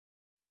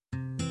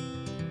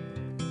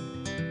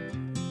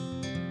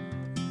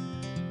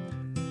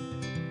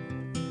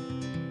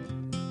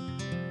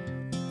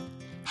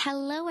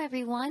Hello,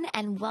 everyone,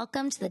 and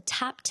welcome to the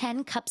top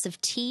 10 cups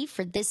of tea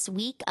for this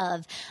week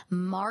of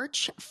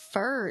March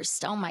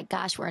 1st. Oh my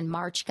gosh, we're in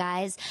March,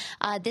 guys.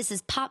 This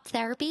is Pop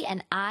Therapy,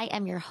 and I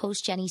am your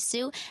host, Jenny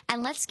Sue.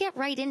 And let's get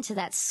right into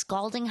that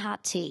scalding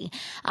hot tea.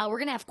 We're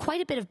going to have quite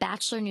a bit of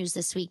Bachelor news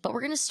this week, but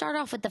we're going to start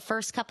off with the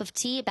first cup of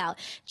tea about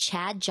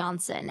Chad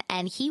Johnson.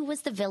 And he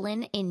was the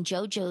villain in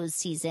JoJo's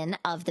season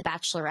of The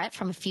Bachelorette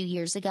from a few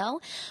years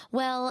ago.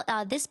 Well,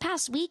 this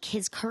past week,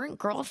 his current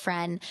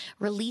girlfriend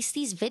released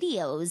these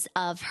videos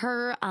of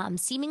her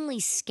seemingly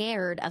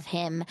scared of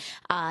him.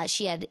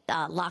 She had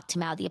locked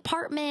him out of the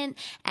apartment,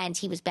 and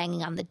he was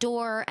banging on the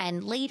door.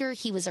 And later,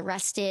 he was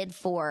arrested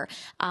for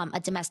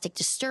a domestic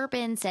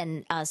disturbance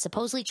and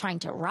supposedly trying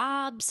to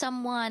rob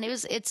someone.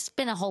 It's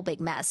been a whole big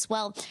mess.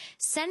 Well,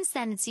 since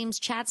then, it seems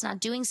Chad's not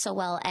doing so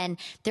well, and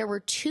there were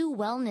 2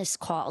 wellness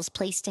calls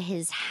placed to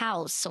his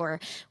house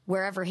or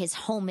wherever his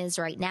home is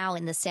right now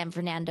in the San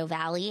Fernando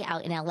Valley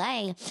out in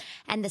LA.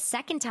 And the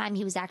second time,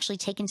 he was actually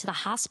taken to the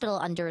hospital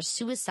under a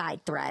suicide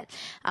threat.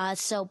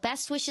 So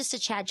best wishes to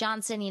Chad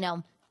Johnson.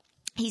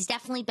 He's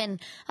definitely been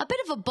a bit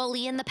of a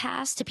bully in the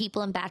past to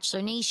people in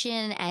Bachelor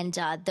Nation and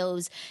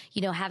those,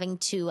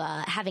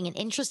 having an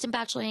interest in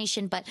Bachelor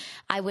Nation. But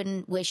I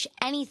wouldn't wish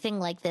anything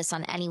like this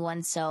on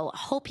anyone. So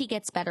hope he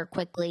gets better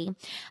quickly.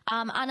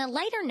 On a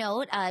lighter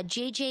note,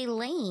 JJ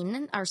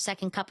Lane, our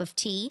second cup of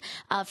tea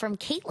from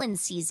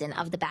Caitlyn's season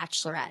of The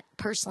Bachelorette,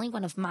 personally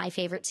one of my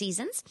favorite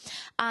seasons.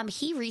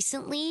 He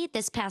recently,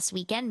 this past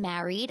weekend,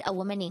 married a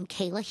woman named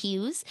Kayla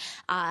Hughes.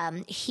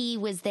 He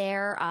was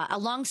there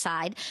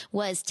alongside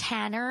was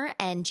Tanner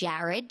and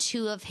Jared,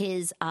 2 of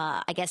his,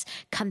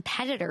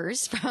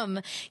 competitors from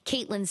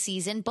Caitlyn's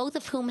season, both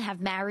of whom have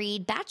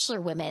married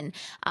Bachelor women.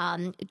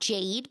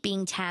 Jade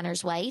being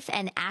Tanner's wife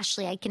and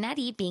Ashley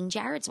Iaconetti being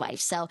Jared's wife.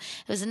 So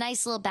it was a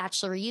nice little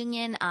Bachelor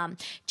reunion.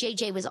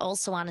 JJ was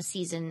also on a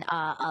season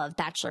of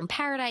Bachelor in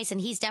Paradise, and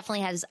he's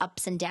definitely had his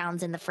ups and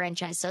downs in the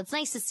franchise. So it's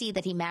nice to see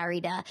that he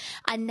married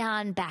a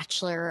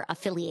non-Bachelor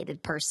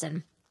affiliated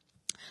person.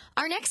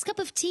 Our next cup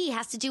of tea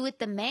has to do with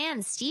the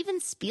man, Steven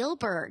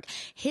Spielberg.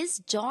 His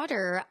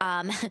daughter,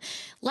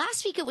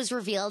 last week it was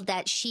revealed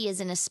that she is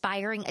an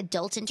aspiring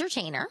adult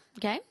entertainer.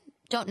 Okay,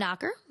 don't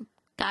knock her.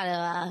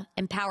 Gotta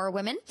empower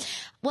women.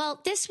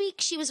 Well, this week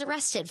she was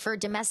arrested for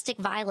domestic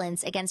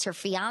violence against her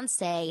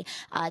fiance,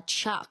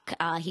 Chuck.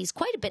 He's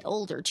quite a bit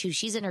older too.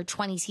 She's in her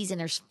 20s. He's in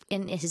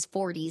his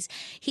 40s.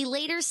 He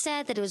later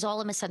said that it was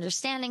all a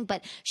misunderstanding,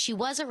 but she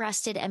was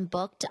arrested and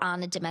booked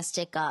on a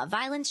domestic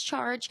violence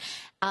charge.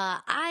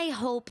 I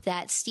hope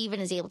that Steven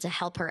is able to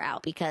help her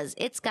out, because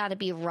it's got to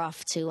be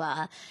rough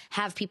to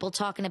have people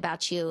talking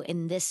about you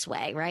in this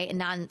way, right? And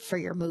not for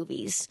your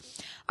movies.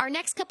 Our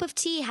next cup of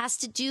tea has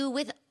to do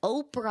with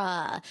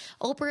Oprah.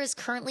 Oprah is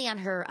currently on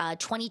her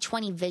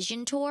 2020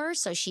 Vision Tour.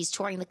 So she's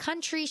touring the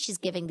country. She's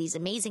giving these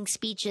amazing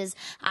speeches.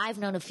 I've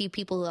known a few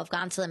people who have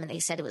gone to them, and they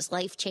said it was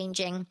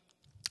life-changing.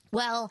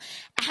 Well,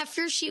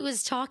 after she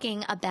was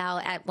talking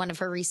about at one of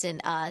her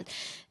recent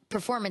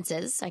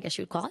performances, I guess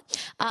you would call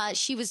it.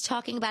 She was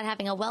talking about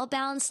having a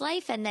well-balanced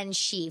life, and then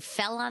she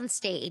fell on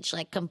stage,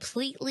 like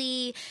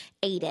completely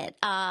ate it.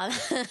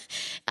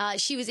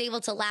 She was able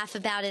to laugh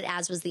about it,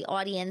 as was the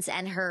audience,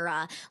 and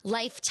her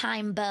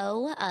lifetime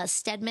beau,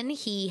 Stedman,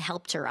 he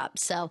helped her up.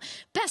 So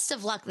best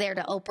of luck there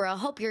to Oprah.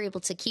 Hope you're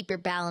able to keep your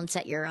balance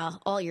at your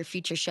all your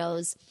future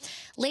shows.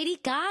 Lady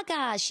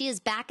Gaga, she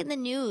is back in the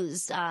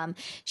news.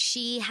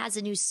 She has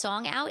a new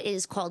song out. It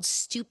is called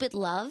Stupid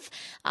Love.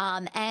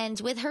 And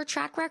with her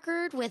track record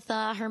with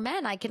her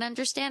men, I can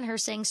understand her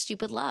saying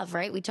stupid love,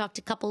 right? We talked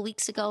a couple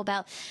weeks ago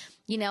about,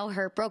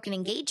 her broken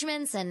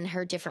engagements and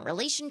her different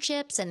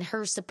relationships, and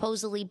her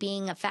supposedly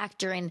being a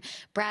factor in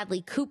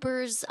Bradley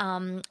Cooper's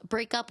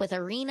breakup with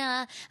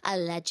Arena,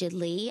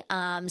 allegedly.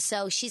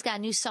 So she's got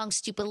a new song,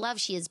 Stupid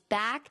Love. She is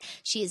back.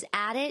 She is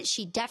at it.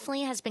 She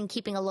definitely has been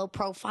keeping a low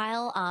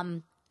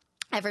profile.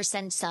 Ever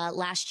since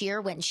last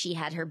year, when she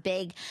had her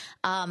big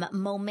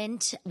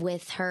moment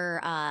with her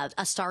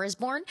A Star Is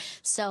Born.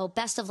 So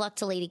best of luck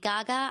to Lady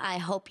Gaga. I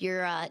hope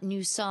your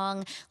new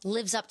song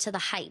lives up to the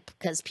hype,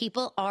 because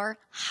people are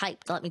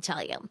hyped, let me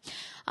tell you.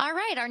 All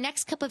right, our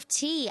next cup of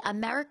tea,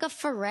 America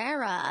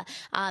Ferrera.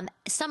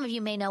 Some of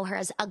you may know her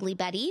as Ugly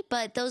Betty,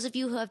 but those of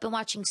you who have been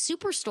watching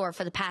Superstore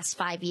for the past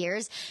 5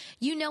 years,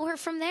 you know her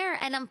from there.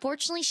 And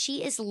unfortunately,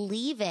 she is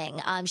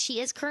leaving. She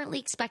is currently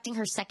expecting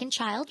her second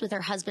child with her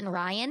husband,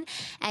 Ryan.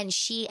 And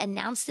she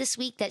announced this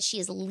week that she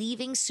is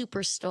leaving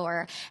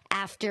Superstore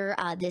after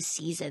this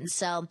season.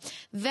 So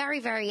very,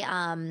 very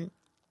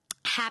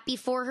happy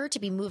for her to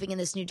be moving in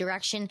this new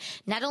direction.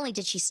 Not only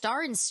did she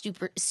star in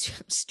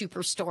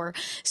Superstore,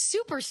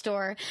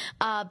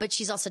 but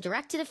she's also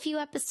directed a few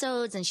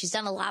episodes, and she's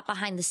done a lot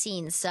behind the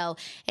scenes. So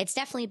it's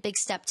definitely a big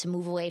step to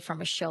move away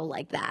from a show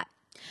like that.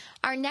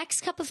 Our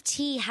next cup of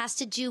tea has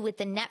to do with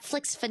the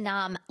Netflix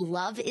phenom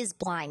Love is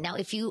Blind. Now,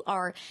 if you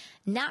are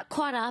not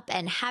caught up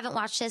and haven't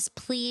watched this,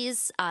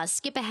 please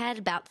skip ahead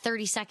about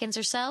 30 seconds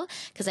or so,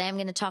 because I am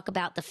going to talk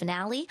about the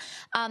finale.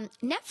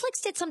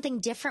 Netflix did something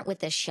different with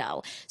this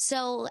show.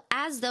 So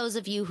as those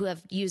of you who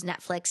have used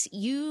Netflix,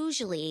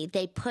 usually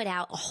they put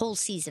out a whole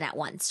season at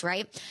once,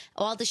 right?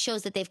 All the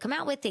shows that they've come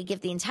out with, they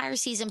give the entire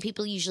season.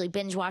 People usually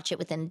binge watch it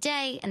within a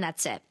day, and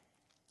that's it.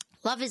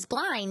 Love is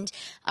Blind,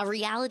 a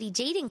reality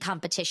dating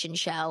competition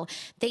show,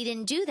 they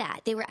didn't do that.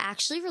 They were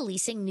actually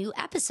releasing new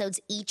episodes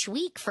each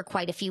week for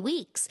quite a few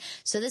weeks.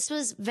 So this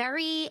was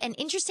an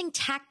interesting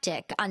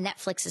tactic on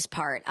Netflix's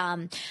part.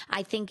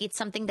 I think it's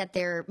something that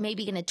they're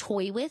maybe going to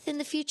toy with in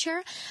the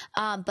future.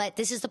 But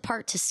this is the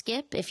part to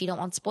skip if you don't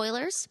want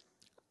spoilers.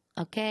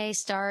 Okay,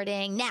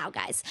 starting now,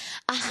 guys.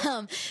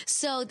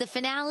 So the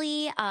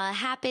finale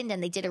happened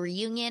and they did a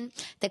reunion.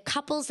 The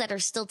couples that are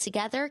still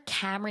together,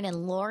 Cameron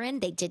and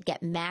Lauren, they did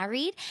get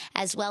married,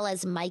 as well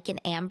as Mike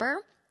and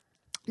Amber.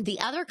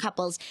 The other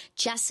couples,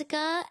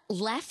 Jessica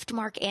left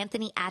Mark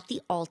Anthony at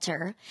the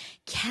altar.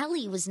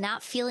 Kelly was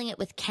not feeling it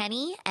with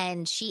Kenny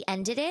and she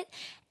ended it.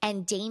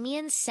 And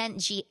Damien sent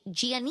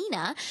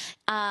Giannina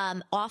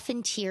off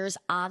in tears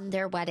on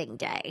their wedding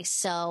day.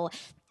 So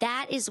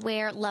that is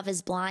where Love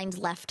is Blind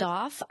left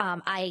off.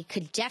 I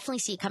could definitely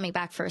see it coming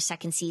back for a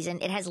second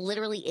season. It has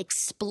literally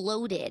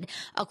exploded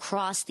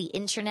across the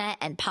internet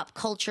and pop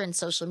culture and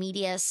social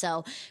media.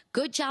 So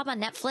good job on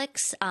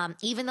Netflix.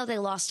 Even though they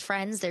lost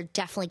friends, they're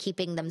definitely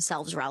keeping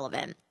themselves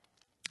relevant.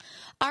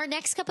 Our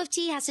next cup of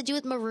tea has to do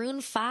with Maroon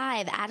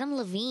 5, Adam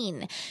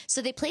Levine.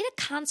 So they played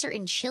a concert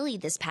in Chile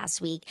this past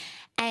week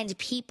and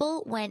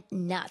people went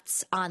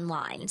nuts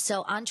online.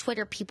 So on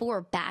Twitter, people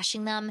were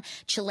bashing them,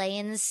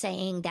 Chileans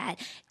saying that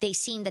they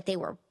seemed that they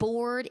were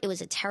bored. It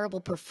was a terrible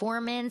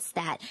performance,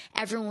 that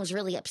everyone was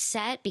really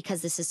upset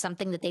because this is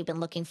something that they've been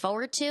looking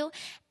forward to.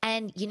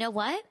 And you know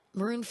what?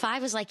 Maroon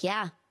 5 was like,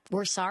 yeah,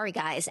 we're sorry,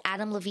 guys.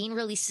 Adam Levine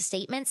released a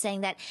statement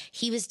saying that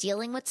he was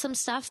dealing with some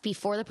stuff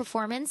before the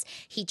performance.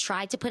 He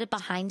tried to put it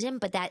behind him,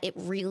 but that it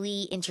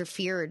really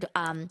interfered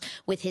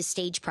with his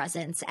stage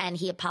presence. And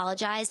he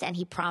apologized and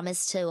he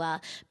promised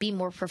to be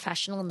more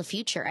professional in the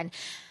future. And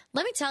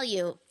let me tell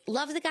you,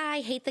 love the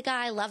guy, hate the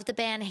guy, love the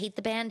band, hate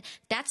the band.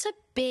 That's a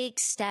big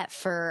step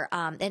for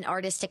an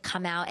artist to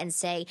come out and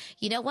say,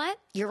 you know what?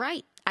 You're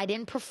right. I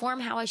didn't perform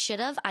how I should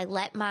have. I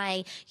let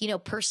my,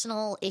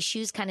 personal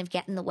issues kind of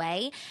get in the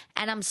way,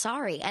 and I'm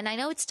sorry. And I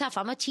know it's tough.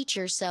 I'm a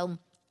teacher, so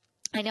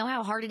I know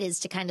how hard it is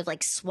to kind of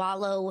like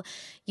swallow,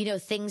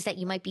 things that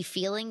you might be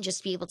feeling,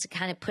 just be able to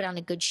kind of put on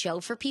a good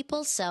show for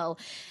people. So,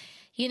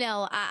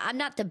 I'm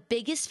not the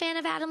biggest fan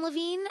of Adam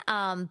Levine,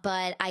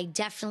 but I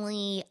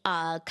definitely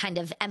kind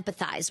of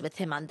empathize with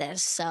him on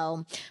this.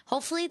 So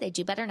hopefully they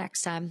do better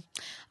next time.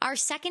 Our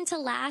second to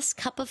last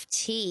cup of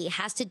tea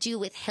has to do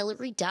with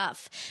Hilary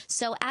Duff.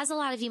 So as a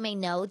lot of you may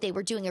know, they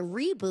were doing a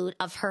reboot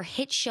of her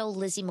hit show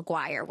Lizzie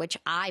McGuire, which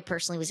I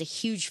personally was a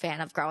huge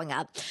fan of growing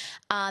up.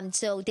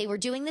 So they were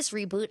doing this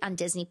reboot on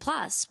Disney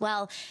Plus.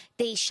 Well,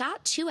 they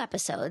shot 2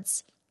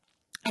 episodes.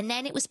 And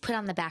then it was put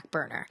on the back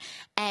burner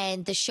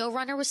and the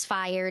showrunner was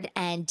fired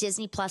and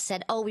Disney Plus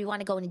said, oh, we want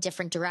to go in a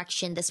different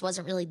direction. This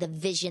wasn't really the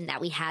vision that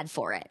we had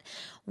for it.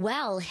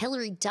 Well,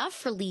 Hilary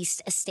Duff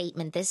released a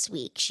statement this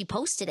week. She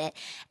posted it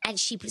and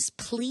she was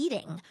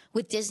pleading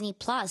with Disney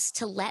Plus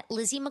to let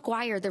Lizzie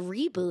McGuire, the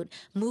reboot,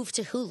 move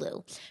to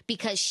Hulu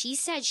because she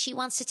said she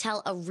wants to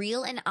tell a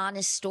real and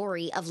honest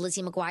story of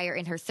Lizzie McGuire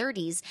in her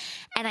 30s.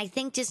 And I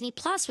think Disney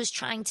Plus was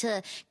trying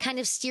to kind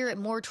of steer it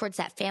more towards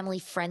that family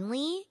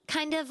friendly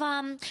kind of,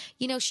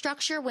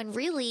 structure when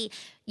really,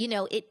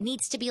 it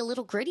needs to be a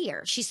little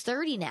grittier. She's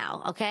 30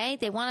 now. Okay.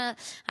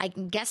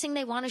 I'm guessing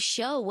they want to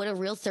show what a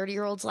real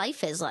 30-year-old's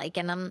life is like.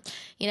 And I'm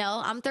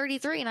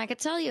 33 and I could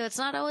tell you it's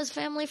not always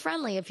family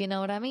friendly, if you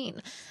know what I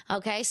mean.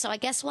 Okay. So I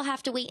guess we'll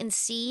have to wait and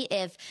see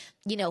if,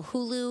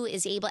 Hulu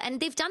is able, and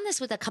they've done this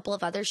with a couple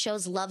of other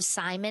shows. Love,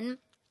 Simon,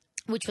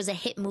 which was a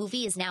hit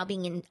movie, is now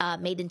being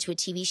made into a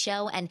TV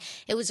show. And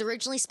it was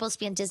originally supposed to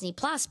be on Disney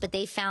Plus, but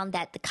they found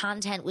that the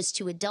content was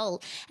too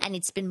adult and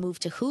it's been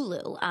moved to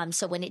Hulu.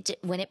 So when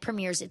it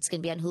premieres, it's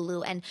going to be on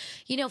Hulu. And,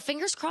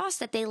 fingers crossed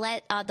that they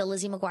let the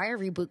Lizzie McGuire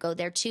reboot go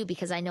there too,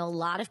 because I know a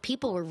lot of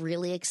people were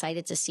really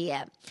excited to see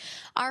it.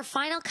 Our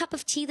final cup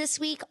of tea this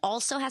week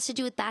also has to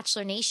do with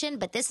Bachelor Nation,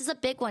 but this is a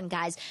big one,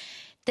 guys.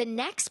 The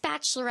next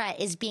Bachelorette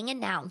is being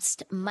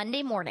announced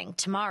Monday morning,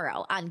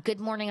 tomorrow, on Good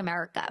Morning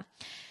America.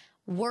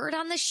 Word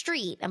on the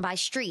street, and by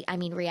street, I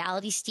mean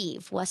Reality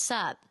Steve, what's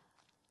up,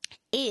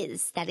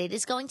 is that it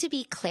is going to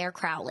be Claire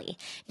Crowley.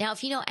 Now,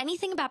 if you know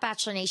anything about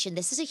Bachelor Nation,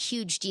 this is a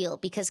huge deal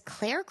because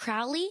Claire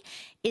Crowley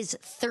is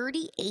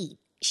 38.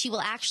 She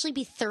will actually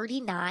be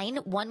 39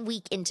 1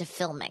 week into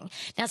filming.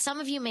 Now, some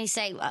of you may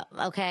say, well,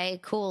 okay,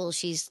 cool,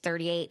 she's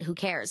 38, who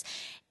cares?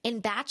 in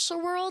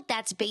Bachelor world,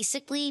 that's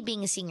basically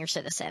being a senior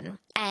citizen.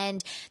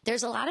 And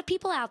there's a lot of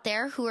people out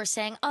there who are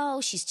saying,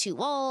 oh, she's too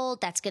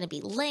old. That's going to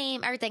be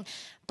lame, everything.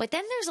 But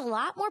then there's a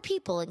lot more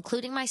people,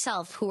 including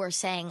myself, who are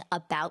saying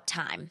about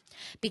time,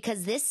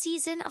 because this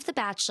season of The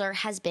Bachelor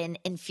has been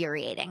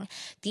infuriating.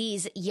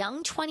 These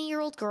young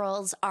 20-year-old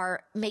girls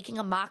are making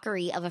a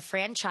mockery of a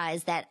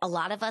franchise that a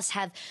lot of us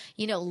have,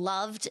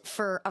 loved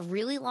for a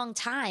really long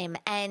time.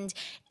 And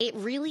it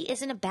really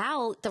isn't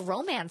about the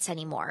romance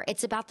anymore.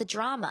 It's about the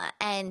drama.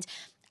 And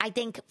I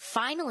think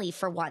finally,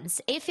 for once,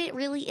 if it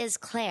really is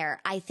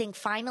Claire, I think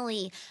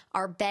finally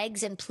our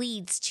begs and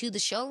pleads to the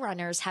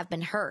showrunners have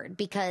been heard,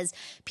 because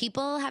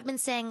people have been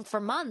saying for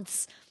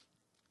months,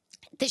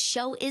 the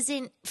show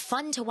isn't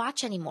fun to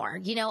watch anymore.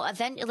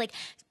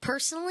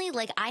 Personally,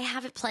 I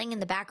have it playing in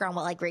the background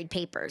while I grade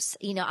papers.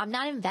 I'm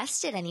not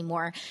invested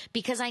anymore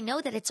because I know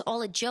that it's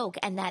all a joke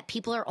and that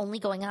people are only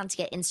going on to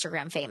get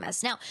Instagram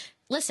famous. Now,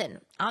 listen,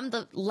 I'm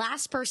the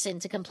last person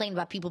to complain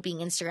about people being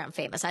Instagram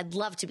famous. I'd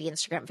love to be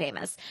Instagram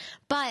famous.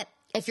 But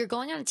if you're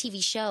going on a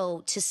TV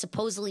show to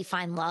supposedly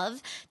find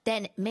love,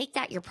 then make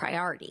that your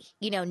priority.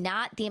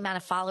 Not the amount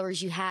of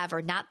followers you have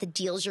or not the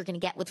deals you're going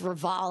to get with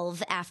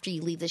Revolve after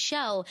you leave the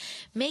show.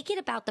 Make it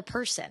about the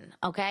person.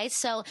 Okay.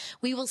 So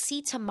we will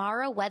see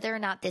tomorrow whether or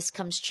not this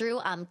comes true.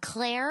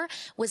 Claire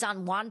was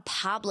on Juan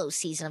Pablo's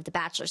season of The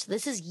Bachelor. So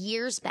this is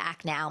years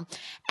back now.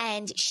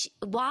 And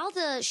while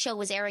the show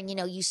was airing,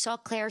 you saw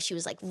Claire, she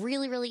was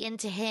really, really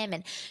into him.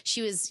 And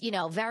she was,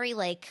 very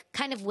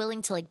kind of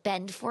willing to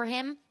bend for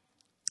him.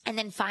 And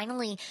then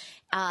finally,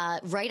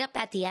 right up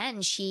at the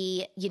end,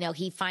 he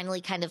finally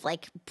kind of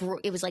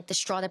it was like the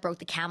straw that broke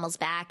the camel's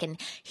back,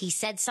 and he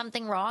said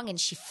something wrong and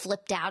she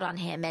flipped out on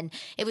him. And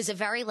it was a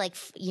very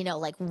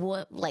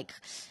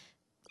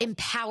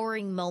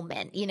empowering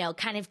moment,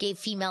 kind of gave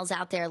females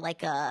out there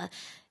a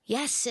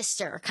yes,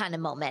 sister kind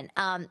of moment.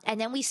 And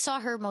then we saw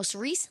her most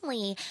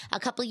recently a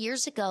couple of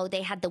years ago.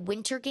 They had the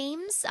Winter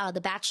Games,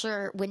 the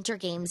Bachelor Winter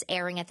Games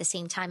airing at the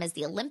same time as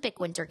the Olympic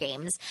Winter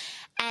Games.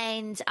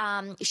 And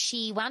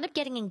she wound up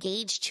getting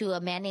engaged to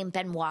a man named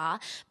Benoit.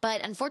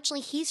 But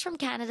unfortunately, he's from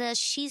Canada,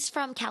 she's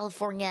from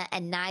California,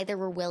 and neither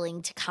were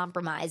willing to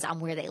compromise on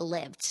where they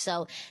lived.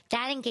 So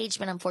that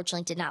engagement,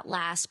 unfortunately, did not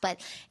last.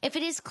 But if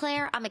it is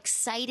Claire, I'm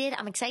excited.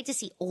 I'm excited to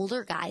see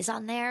older guys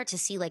on there to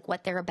see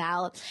what they're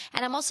about.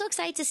 And I'm also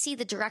excited to see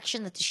the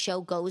direction that the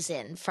show goes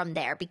in from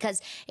there,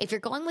 because if you're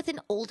going with an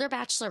older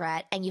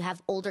bachelorette and you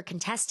have older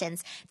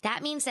contestants,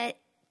 that means that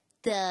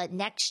the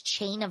next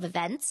chain of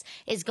events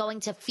is going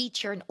to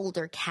feature an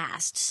older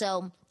cast.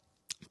 So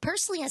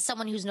personally, as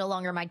someone who's no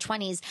longer in my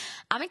 20s,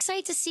 I'm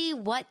excited to see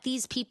what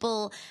these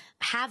people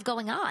have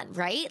going on,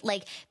 right?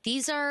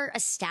 These are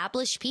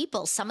established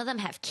people. Some of them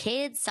have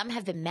kids. Some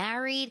have been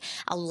married.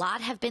 A lot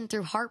have been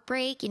through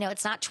heartbreak.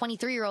 It's not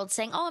 23-year-olds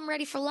saying, oh, I'm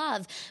ready for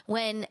love,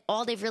 when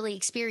all they've really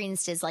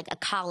experienced is a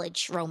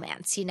college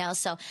romance,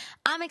 So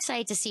I'm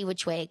excited to see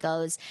which way it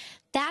goes.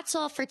 That's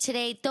all for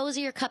today. Those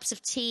are your cups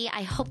of tea.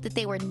 I hope that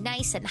they were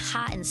nice and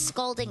hot and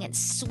scalding and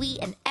sweet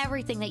and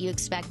everything that you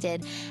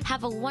expected.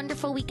 Have a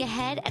wonderful week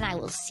ahead, and I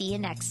will see you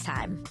next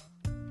time.